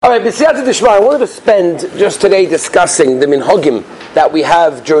Alright, B'siyata Dishma, I wanted to spend just today discussing the Minhagim that we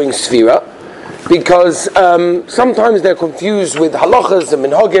have during Sefira, because sometimes they're confused with halachas and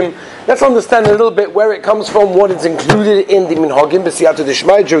Minhagim. Let's understand a little bit where it comes from, what is included in the Minhagim, B'siyata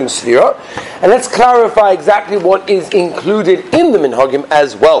Dishma, during Sefira, and let's clarify exactly what is included in the Minhagim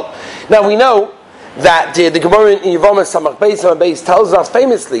as well. Now we know that the Gemara in Yevamah Samach Beis tells us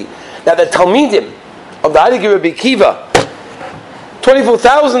famously that the Talmidim of the Heilige Rabbi Kiva,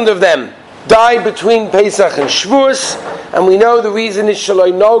 24,000 of them died between Pesach and Shavuos, and we know the reason is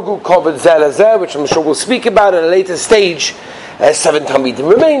Shaloi Nagu Koved Zelazeh, which I'm sure we'll speak about at a later stage. 7 Talmidim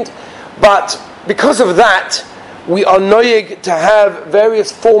remained, but because of that, we are noyeg to have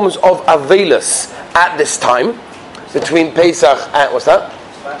various forms of Avelis at this time, between Pesach and, what's that?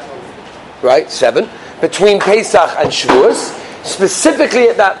 Right, 7. Between Pesach and Shavuos, specifically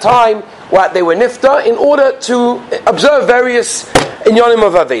at that time, what they were nifta, in order to observe various inyanim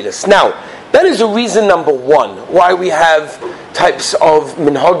of Avelis. Now, that is the reason number one why we have types of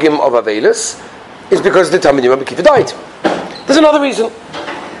minhagim of Avelis, is because the Talmidim Rabbi Kiva died. There's another reason.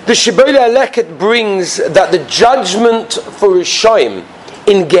 The Shibbolei Aleket brings that the judgment for Rishayim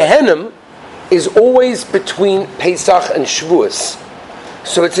in Gehenim is always between Pesach and Shavuos.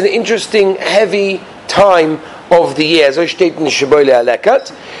 So it's an interesting, heavy time of the year. As I stated in the Shibbolei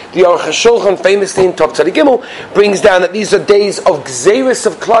Aleket, the Aruch HaShulchan famously in Top Tzadi Gimel brings down that these are days of Gzeiros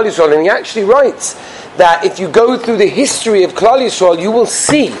of Klal Yisrael, and he actually writes that if you go through the history of Klal Yisrael, you will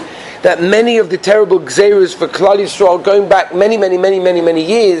see that many of the terrible Gzeiros for Klal Yisrael, going back many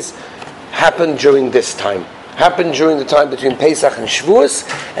years, happened during this time. Happened during the time between Pesach and Shavuos,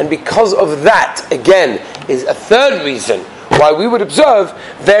 and because of that, again, is a third reason why we would observe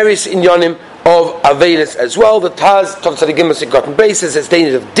various inyanim of Avelis as well. The Taz, Tov Tzadi Gimel Sikotan basis, as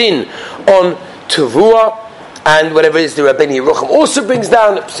stated of Din on Tavua, and whatever it is the Rabbeinu Yerucham also brings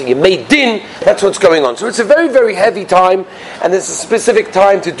down, so you made Din, that's what's going on. So it's a very, very heavy time, and there's a specific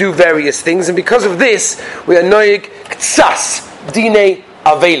time to do various things, and because of this, we are Noyeg Ktsas, Dine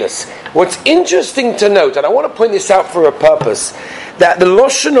Avelis. What's interesting to note, and I want to point this out for a purpose, that the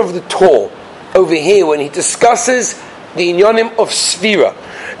Lashon of the Torah over here, when he discusses the inyanim of Sefira,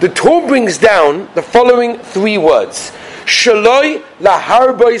 the Torah brings down the following 3 words: Shaloi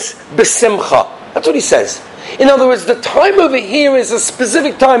laharbois besimcha. That's what he says. In other words, the time over here is a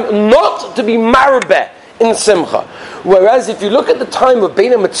specific time not to be marbeh in simcha. Whereas if you look at the time of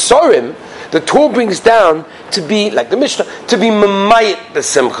Bein HaMetzorim, the Torah brings down to be, like the Mishnah, to be memayit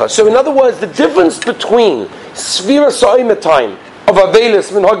besimcha. So in other words, the difference between Sefira Sa'ima time of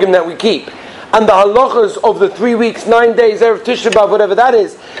Avelis Minhagim that we keep, and the halachas of the 3 weeks, 9 days, Erev Tisha B'Av, whatever that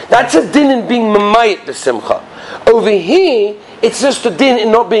is, that's a din in being memayit b'simcha. Over here, it's just a din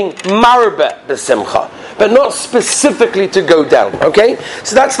in not being marabeh b'simcha, but not specifically to go down. Okay,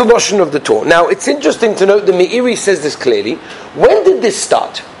 so that's the lashon of the Torah. Now, it's interesting to note the Meiri says this clearly. When did this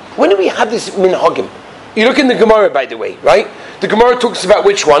start? When did we have this minhagim? You look in the Gemara, by the way, right? The Gemara talks about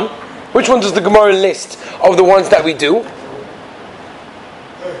which one? Which one does the Gemara list of the ones that we do?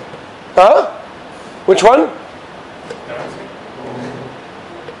 Huh? Which one?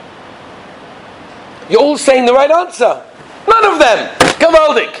 You're all saying the right answer. None of them.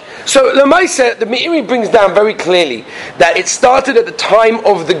 Gavaldik. So Lamaisa, the Meiri brings down very clearly that it started at the time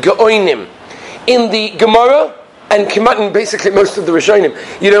of the Geonim. In the Gemara and Kimat, basically most of the Rishonim,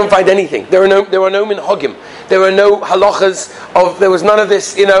 you don't find anything. There are no minhagim. There are no halachas there was none of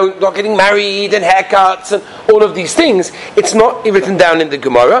this, not getting married and haircuts and all of these things. It's not written down in the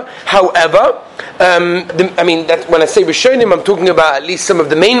Gemara. However, that when I say Rishonim, I'm talking about at least some of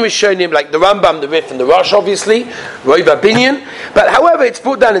the main Rishonim, like the Rambam, the Rif, and the Rosh, obviously, Roiva Binyan. But however, it's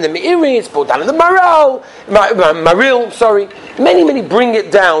brought down in the Meiri, it's brought down in the Maril, sorry. Many bring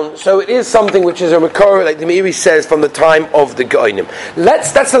it down, so it is something which is a Makor, like the Meiri says, from the time of the Geonim.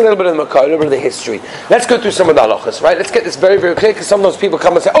 That's a little bit of the Makor, a little bit of the history. Let's go through some of the halachas, right? Let's get this very, very clear, because sometimes people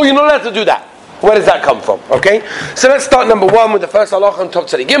come and say, oh, you're not allowed to do that. Where does that come from? Okay? So let's start number 1 with the first halacha on Top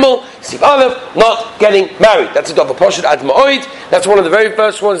Tzadi Gimel, Siv Aleph, not getting married. That's a Dava Poshet Ad Ma'oid. That's one of the very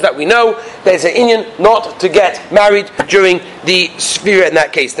first ones that we know. There's an inyan not to get married during the Sefira in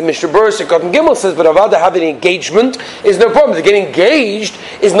that case. The Mishnah Berurah Sikotan Gimel says, but Avada having engagement is no problem. To get engaged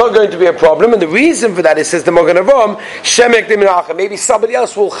is not going to be a problem, and the reason for that is, says the Magen Avraham, Shemek de Minacha, maybe somebody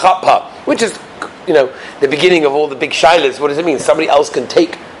else will chapa, which is, the beginning of all the big shilas. What does it mean? Somebody else can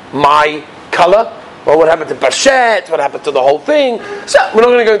take my color? Well, what happened to Bashet? What happened to the whole thing? So, we're not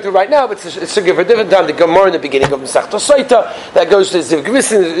going to go into it right now, but it's a give for a different time. The Gemara in the beginning of Masechta Soita, that goes to Zivug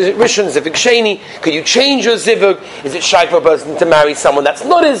Rishon, Zivug Sheni. Could you change your Zivug? Is it shy for a person to marry someone that's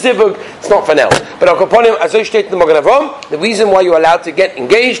not a Zivug? It's not for now. But Al-Kaponim, as I stated in the Magen Avraham, the reason why you're allowed to get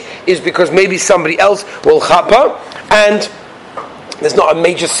engaged is because maybe somebody else will chapa, and there's not a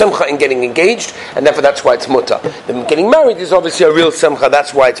major simcha in getting engaged, and therefore that's why it's mutter. Then getting married is obviously a real simcha,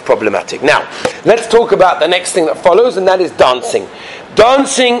 that's why it's problematic. Now, let's talk about the next thing that follows, and that is dancing.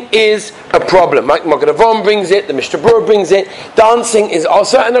 Dancing is a problem. Right? Magen Avraham brings it, the Mishnah Berurah brings it. Dancing is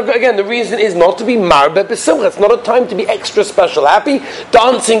also, and again, the reason is not to be marbe b'simcha. It's not a time to be extra special happy.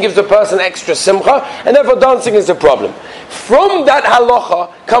 Dancing gives a person extra simcha, and therefore dancing is a problem. From that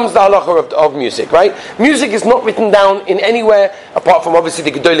halacha comes the halacha of music, right? Music is not written down in anywhere, apart from obviously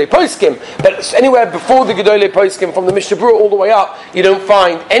the Gedolei Poskim, but anywhere before the Gedolei Poskim, from the Mishnah Berurah all the way up, you don't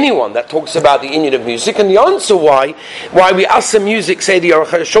find anyone that talks about the inyan of music. And the answer why we ask the music, say the Aruch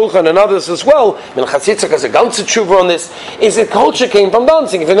HaShulchan and others as well, Minchas Yitzchak has a ganze tshuva on this, is that culture came from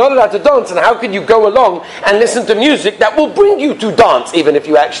dancing. If you're not allowed to dance, then how could you go along and listen to music that will bring you to dance, even if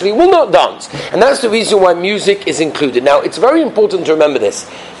you actually will not dance? And that's the reason why music is included. Now, it's very important to remember this.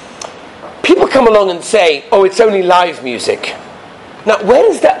 People come along and say, oh, it's only live music. Now, where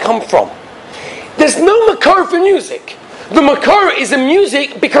does that come from? There's no makar for music. The makar is a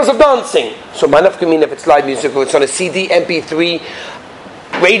music because of dancing. So, manaf mean if it's live music, or it's on a CD, MP3,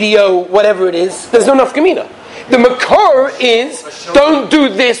 radio, whatever it is, there's no nafkamina. The makar is, don't do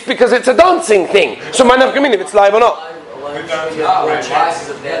this because it's a dancing thing. So, manaf if it's live or not.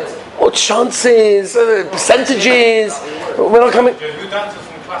 Or chances, percentages. We're not coming. Who dances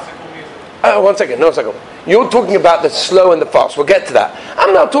from classical music? One second. You're talking about the slow and the fast. We'll get to that.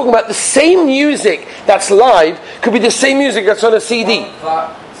 I'm now talking about the same music that's live could be the same music that's on a CD.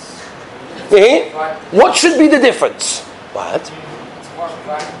 What should be the difference? What?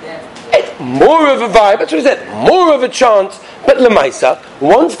 More of a vibe. That's what he said. More of a chant. But lemaisa,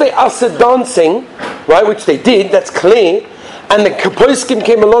 once they asked dancing, right, which they did, that's clear. And the Poskim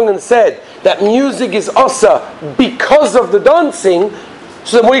came along and said that music is asa because of the dancing.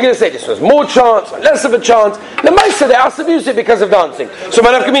 So then what are you going to say? This was more chants, less of a chant. The Maisa, they asa music because of dancing. So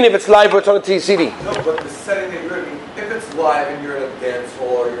man, if it's live or it's on a CD. No, but the setting that you're in, if it's live and you're in a dance hall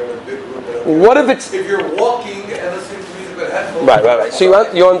or you're in a big group, what if you're walking and listening to music with headphones? Right.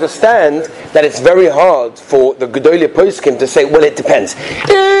 So you understand that it's very hard for the Gedolei Poskim to say, well, it depends.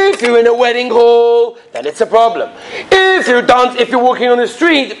 If you're in a wedding hall, then it's a problem. If you're walking on the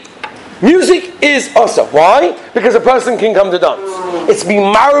street, music is also. Why? Because a person can come to dance. It's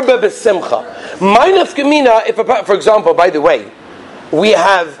bimarba b'simcha. Ma'inaf gemina, for example, by the way, we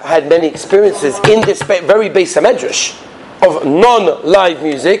have had many experiences in this very Beis HaMedrash of non-live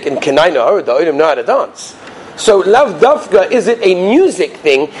music, and Kenaina, the Olim know how to dance. So, lav dafka, is it a music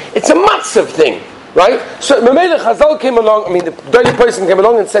thing? It's a matzav thing. Right? So Mamela Chazal came along, the Gedolei Poskim came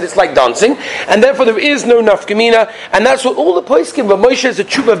along and said it's like dancing, and therefore there is no nafkamina, and that's what all the Poskim, but Moshe is a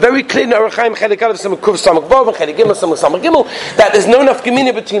tshuva very clear in Orach Chaim Chelik Aleph Samach Kuf Samach Vav and Chelik Gimel Samach Gimel, that there's no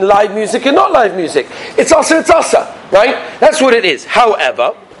nafkamina between live music and not live music. It's asa, right? That's what it is.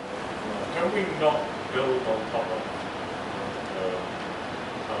 However, don't we not build on top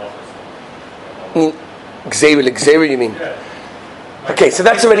of Gzeira, you mean? Yeah. Okay, so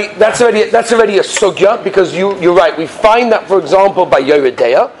that's already a sugya, because you're right. We find that, for example, by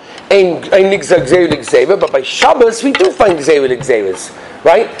Yoredeya, but by Shabbos we do find Gzeira,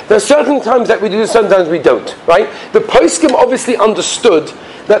 right? There are certain times that we do, sometimes we don't, right? The Poskim obviously understood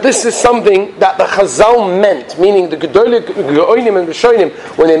that this is something that the Chazal meant, meaning the Gedolei and Rishonim,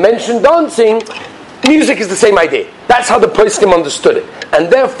 when they mentioned dancing, music is the same idea. That's how the Poskim understood it. And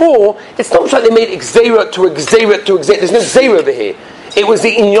therefore, it's not like they made Gzeira to a Gzeira to a Gzeira. There's no Gzeira over here. It was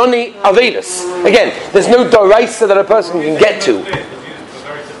the Inyoni Avelis. Again, there's no Doraisa that a person can get to.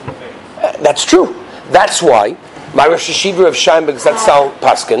 That's true. That's why my Rosh Hashiva of Scheinberg Zatzal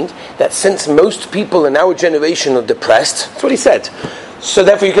Paskind, that since most people in our generation are depressed, that's what he said. So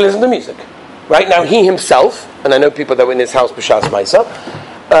therefore you can listen to music. Right now he himself, and I know people that were in his house B'Shas Maisa,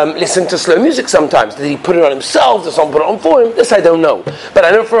 listen to slow music sometimes. Did he put it on himself? Did someone put it on for him? This I don't know. But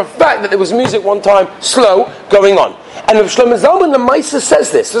I know for a fact that there was music one time, slow, going on. And Rav Shlomo Zalman the Maisa says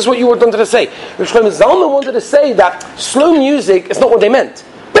this. This is what you wanted to say. Rav Shlomo Zalman wanted to say that slow music is not what they meant.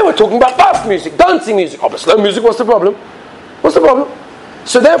 They were talking about fast music, dancing music. Oh, but slow music, what's the problem?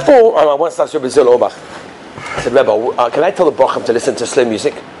 So therefore, I want to start with Brazil Obach. I said, Rebbe, can I tell the Bochum to listen to slow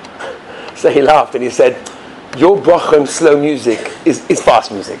music? So he laughed and he said, your Bochum slow music is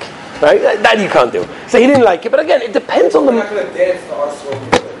fast music. Right? That you can't do. So he didn't like it. But again, it depends on the... We're not going to dance to our slow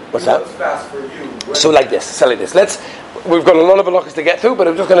music. What's that? What's fast for you? So like this. We've got a lot of halachas to get through, but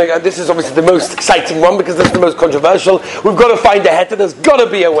I'm just going to. This is obviously the most exciting one because it's the most controversial. We've got to find a heta. There's got to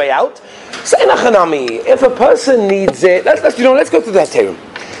be a way out. So if a person needs it, let's go through the heterim.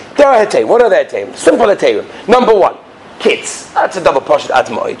 There are heterim. What are the heterim? Simple heterim. Number one, kids. That's a double poshet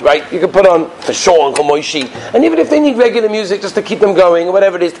atmoid, right? You can put on for sure on Komoishi, and even if they need regular music just to keep them going or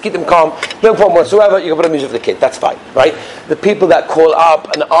whatever it is to keep them calm, no problem whatsoever. You can put on music for the kid. That's fine, right? The people that call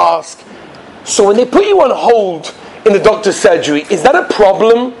up and ask. So when they put you on hold in the doctor's surgery, is that a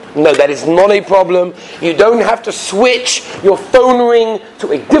problem? No, that is not a problem. You don't have to switch your phone ring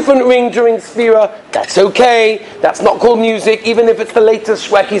to a different ring during Sefira. That's okay. That's not called music. Even if it's the latest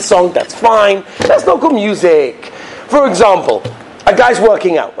Shweki song, that's fine. That's not called music. For example, a guy's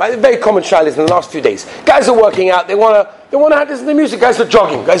working out, right? A very common child is in the last few days. Guys are working out, they want to listen to music. Guys are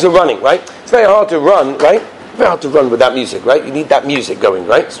jogging, guys are running, right? It's very hard to run, right? Very hard to run without music, right? You need that music going,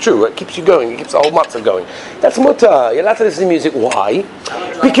 right? It's true, it keeps you going, it keeps the whole matzah going. That's mutter. You're allowed to listen to music. Why?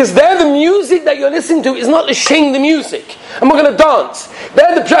 Because the music that you're listening to is not l'shem the music. I'm not going to dance.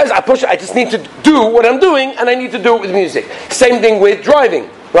 They're the players. I just need to do what I'm doing, and I need to do it with music. Same thing with driving,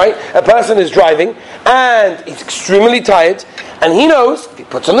 right? A person is driving, and he's extremely tired, and he knows if he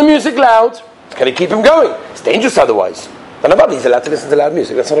puts on the music loud, it's going to keep him going. It's dangerous otherwise. And about he's allowed to listen to loud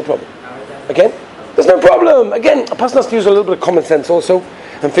music. That's not a problem. Okay? There's no problem. Again, a person has to use a little bit of common sense also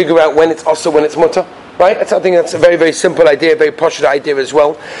and figure out when it's also, when it's mutter. Right? I think that's a very, very simple idea, a very posh idea as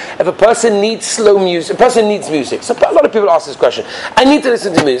well. If a person needs slow music, a person needs music. So a lot of people ask this question. I need to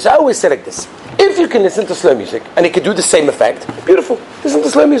listen to music. I always say like this. If you can listen to slow music and it can do the same effect, beautiful. Listen to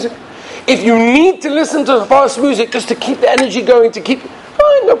slow music. If you need to listen to fast music just to keep the energy going,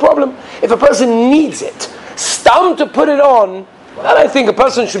 fine, no problem. If a person needs it, stam to put it on, then I think a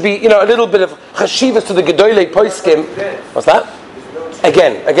person should be, a little bit of chashivas to the Gedolei Poskim. What's that?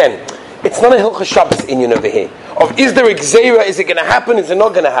 Again, it's not a Hilchah Shabbos Inyan over here. Of is there a gzeira? Is it going to happen? Is it not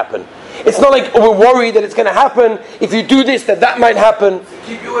going to happen? It's not like we're worried that it's going to happen. If you do this, that might happen.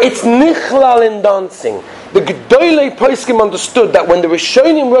 It's nichlal in dancing. The Gedolei Poskim understood that when the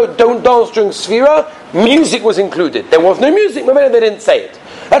Rishonim wrote "Don't dance during Sefira," music was included. There was no music. Maybe they didn't say it.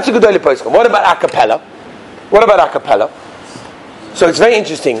 That's the Gedolei Poskim. What about a cappella? So it's very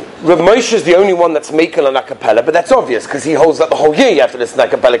interesting. Rav Moshe is the only one that's making an a cappella, but that's obvious because he holds that the whole year you have to listen to a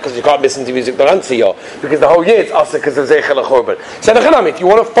cappella because you can't listen to music because the whole year it's asa because of Zeichel HaChorban. So if you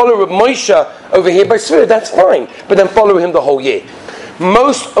want to follow Rav Moshe over here by Sefira, that's fine, but then follow him the whole year.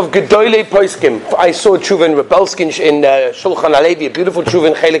 Most of Gedolei Poskim, I saw Tshuva in Rebelskin in Shulchan Alevi, a beautiful Tshuva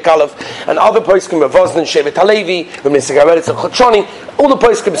in Chelik Aleph, and other Poskim, Rav Vosnin, Shevet Halevi, Rav Nisagareretz, and Chotshoni, all the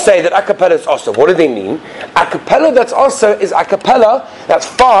Poskim say that a cappella is also. What do they mean? A cappella that's also is a cappella that's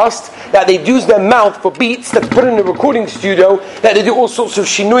fast, that they use their mouth for beats, that's put in a recording studio, that they do all sorts of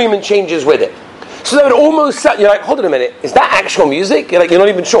shinuyim and changes with it. So that would almost sound, you're like, hold on a minute, is that actual music? You're not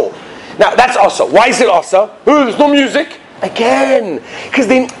even sure. Now, that's also. Why is it also? Oh, there's no music. Again, because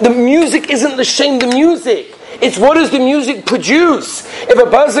the music isn't the music. It's what does the music produce? If a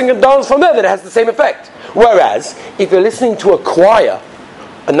person can dance from there, then it has the same effect. Whereas, if you're listening to a choir,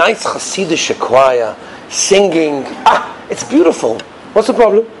 a nice Hasidic choir, singing, it's beautiful. What's the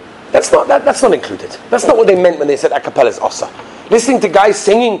problem? That's not included. That's not what they meant when they said a cappella is osa. Listening to guys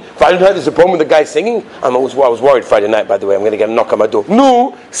singing, Friday night there's a problem with the guy singing. I was worried Friday night, by the way, I'm going to get a knock on my door.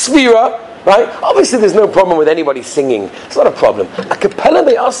 No, Sefira. Right? Obviously there's no problem with anybody singing. It's not a problem. A cappella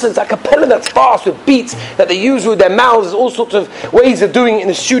they also is a cappella that's fast with beats that they use with their mouths. There's all sorts of ways of doing it in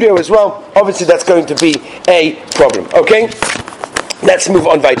the studio as well. Obviously that's going to be a problem. Okay? Let's move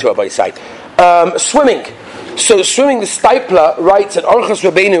on weiter by side. Swimming. So swimming, the Stipler writes at Orchos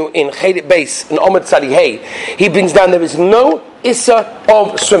Rabbeinu in Chelik Beis in Omid Tzadihei. He brings down there is no Issa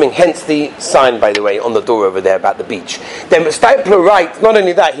of swimming, hence the sign, by the way, on the door over there about the beach. Then Stipler writes, not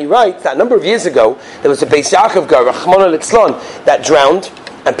only that, he writes that a number of years ago, there was a Beis Yaakov guy, Rachmana Litzlan, that drowned,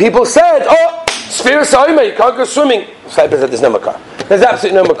 and people said, Sefira Sa'ima, you can't go swimming. Stipler said, there's no makar. There's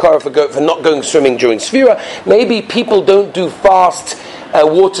absolutely no makar for not going swimming during Sefira. Maybe people don't do fast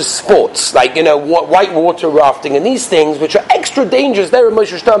water sports, like, white water rafting and these things, which are extra dangerous. There,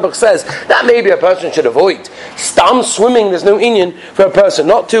 Moshe Sternberg says that maybe a person should avoid. Stam swimming, there's no inyan for a person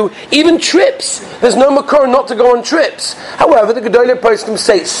not to. Even trips, there's no makor not to go on trips. However, the Gedolei Poskim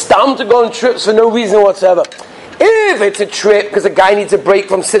say stam to go on trips for no reason whatsoever. If it's a trip because a guy needs a break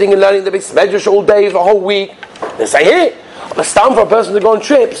from sitting and learning the Beis Medrash all day, the whole week, then say, hey, It's time for a person to go on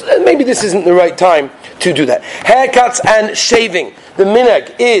trips. Maybe this isn't the right time to do that. Haircuts and shaving. The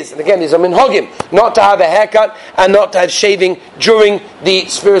minhag is, and again, these are minhagim, not to have a haircut and not to have shaving during the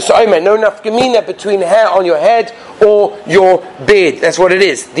Sefira Sa'omer. No nafkamina between hair on your head or your beard. That's what it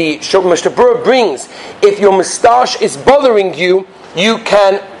is. The Mishnah Berurah brings, if your moustache is bothering you, you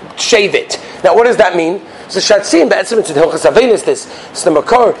can shave it. Now, what does that mean? So shatzim, be'etzim, it's in Hilchas Avelis, this, it's the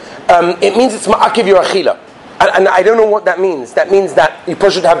makor. It means it's ma'akiv your achila. And I don't know what that means. That means that you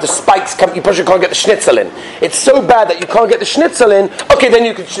should have the spikes come. You can't get the schnitzel in. It's so bad that you can't get the schnitzel in. Okay, then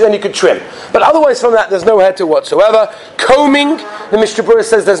you could trim. But otherwise, from that, there's no heter whatsoever. Combing, the Mishnah Berurah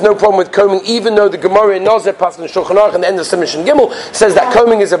says there's no problem with combing, even though the Gemara in Nozeh, Pas and Shulchan Aruch, and the end of Simon Gimel says that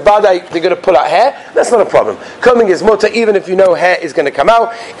combing is a badai. They're going to pull out hair. That's not a problem. Combing is mutter, even if you know hair is going to come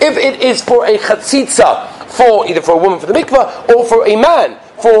out. If it is for a chatzitza, for either for a woman for the mikvah or for a man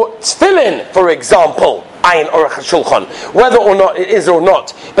for tefillin, for example. Ayin or a shulchan, whether or not it is or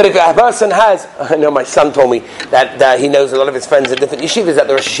not. But if a person has, I know my son told me that he knows a lot of his friends at different yeshivas, that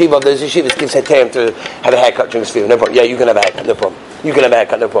the Rosh Yeshiva of those yeshivas gives heterim to have a haircut during Sefira. No problem. Yeah, you can have a haircut, no problem. You can have a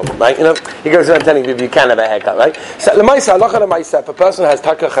haircut, no problem. Right? You know, he goes around telling people you can have a haircut, right? So l'maisa, halacha l'maisa, if a person has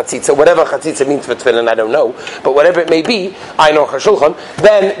taka chatzitza, whatever chatzitza means for tefillin, I don't know, but whatever it may be, ayin or shulchan,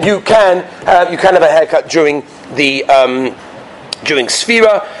 then you can have a haircut during the. During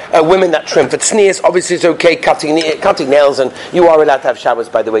Sefira, women that trim for tznius, obviously it's okay, cutting nails, and you are allowed to have showers,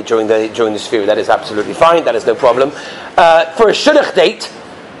 by the way, during the Sefira. That is absolutely fine, that is no problem. For a shidduch date,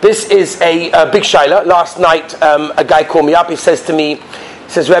 this is a big shaila. Last night, a guy called me up, he says to me,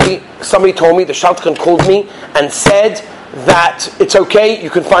 Rebbe, somebody told me, the Shaltkan called me, and said that it's okay, you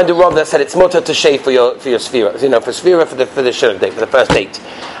can find a rav that said it's mutter to shave for your Sefira, for Sefira, for the shidduch date, for the first date.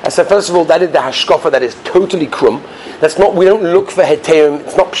 I said, first of all, that is the hashkafa, that is totally krum. That's not, we don't look for heterim,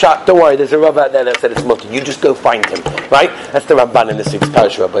 it's not pshat, don't worry, there's a rav out there that said it's mutter, you just go find him, right? That's the Ramban in this week's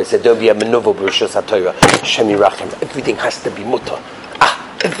parish rabbi. He said, don't be a menuvo b'rishos haTorah, Shemi Rachem, everything has to be mutter.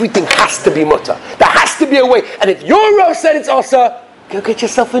 Everything has to be mutter. There has to be a way, and if your rav said it's asa, go get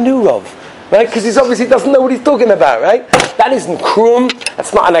yourself a new rav. Right? Because he obviously doesn't know what he's talking about, right? That isn't krum.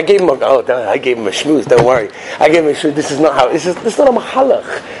 That's not, and I gave him a shmooze, don't worry. I gave him a shmooze, this is not a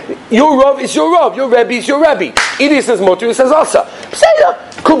mahalach. Your Rav is your Rav, your Rebbe is your Rebbe. Either he says motor, he says asa.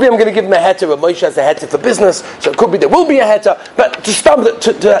 Could be I'm going to give him a heter, or Moshe has a heter for business, so it could be there will be a heter, but to stop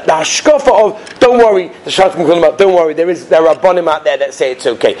to the hashkafa of, don't worry, the Shalom can call him up, don't worry, there are bonim out there that say it's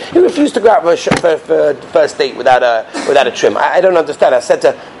okay. He refused to go out for first date without a trim. I don't understand. I said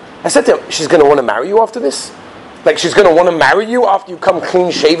to him, she's going to want to marry you after this? Like, she's going to want to marry you after you come clean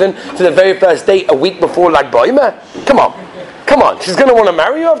shaven to the very first date a week before Lag Ba'omer? Come on, she's going to want to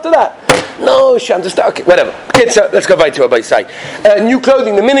marry you after that? No, she understands. Okay, whatever. Kids, let's go back to our side. New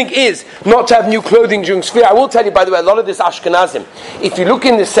clothing. The minhag is not to have new clothing during Sefira. I will tell you, by the way, a lot of this Ashkenazim. If you look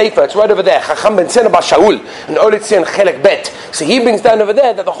in the Sefer, it's right over there. Chacham ben Tzena bar Shaul and Olitzin Chelek Bet. So he brings down over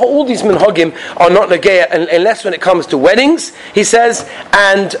there that all these minhagim are not negaya unless when it comes to weddings. He says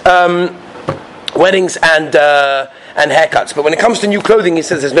and weddings and haircuts. But when it comes to new clothing, he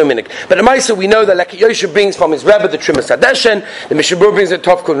says there's no minhag. But the Maisa, we know that like Yosha brings from his Rebbe the Trimas Hadeshen, the Mishnah Berurah brings the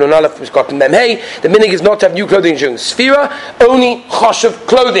Tovkov Nunalef Miskotim Memhei. The minhag is not to have new clothing during Sefira, only choshev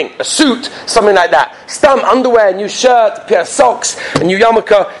clothing, a suit, something like that. Stam underwear, new shirt, a pair of socks, a new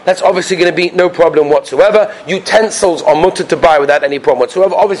yarmulke, that's obviously going to be no problem whatsoever. Utensils are mutter to buy without any problem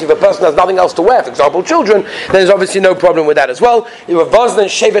whatsoever. Obviously, if a person has nothing else to wear, for example, children, then there's obviously no problem with that as well. The Rav Voslan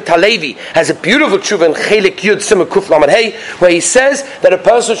Shevet Halevi has a beautiful tshuva in Chelik Yud Simon Kuf Lamed Hey, where he says that a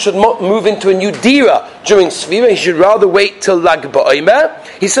person should not move into a new dira during Sefira. He should rather wait till Lag Ba'omer.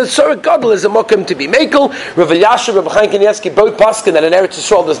 He says Sorah Gadol is a mokum to be mekel. Rav Elyashiv, Rav Chaim Kanievsky both paskin that in Eretz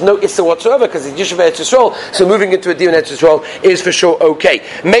Yisrael there's no issa whatsoever because it's Yishuv Eretz Yisrael. So moving into a dira in Eretz Yisrael is for sure okay.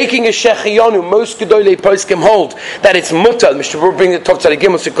 Making a shechiyonu, most gedolei poskim hold that it's mutter. Mishnah Berurah brings the top to the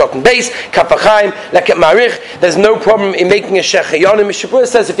gimel sikot and base kapachaim leket marich. There's no problem in making a shechiyonu. Mishnah Berurah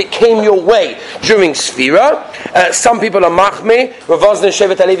says if it came your way during Sefira, some people are machmeh. Rav Voslan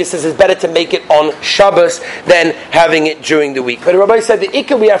Shevet Halevi says it's better to make it on Shabbos than having it during the week. But the Rabbi said the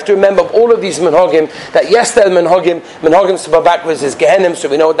ikka we have to remember of all of these minhagim that yes, they're minhagim to backwards is gehenim, so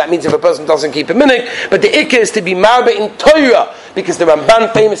we know what that means if a person doesn't keep a minhag. But the ikka is to be marbe in Torah, because the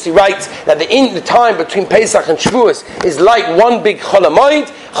Ramban famously writes that the time between Pesach and Shavuos is like one big Chol Hamoed.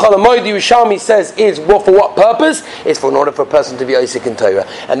 Chol Hamoed, the Yerushalmi says, is for what purpose? It's in order for a person to be Isaac in Torah,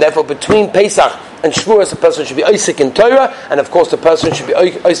 and therefore between Pesach and Shavuos, a person should be Isaac in Torah, and of course the person should be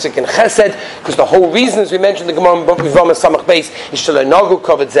Isaac in Chesed, because the whole reason, as we mentioned in the Gemara V'Vama Samach Beis, is Shalom Nagu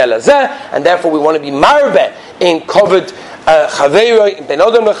Kovet Zeh Lazeh, and therefore we want to be Marbe in Kovet Chaveira, Ben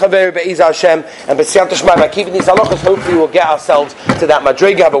Adam Chaveira, Be'ez Hashem, and B'siyat Shema. By keeping these halachas, hopefully we'll get ourselves to that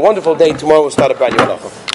madriga. Have a wonderful day. Tomorrow we'll start a brand new halacha.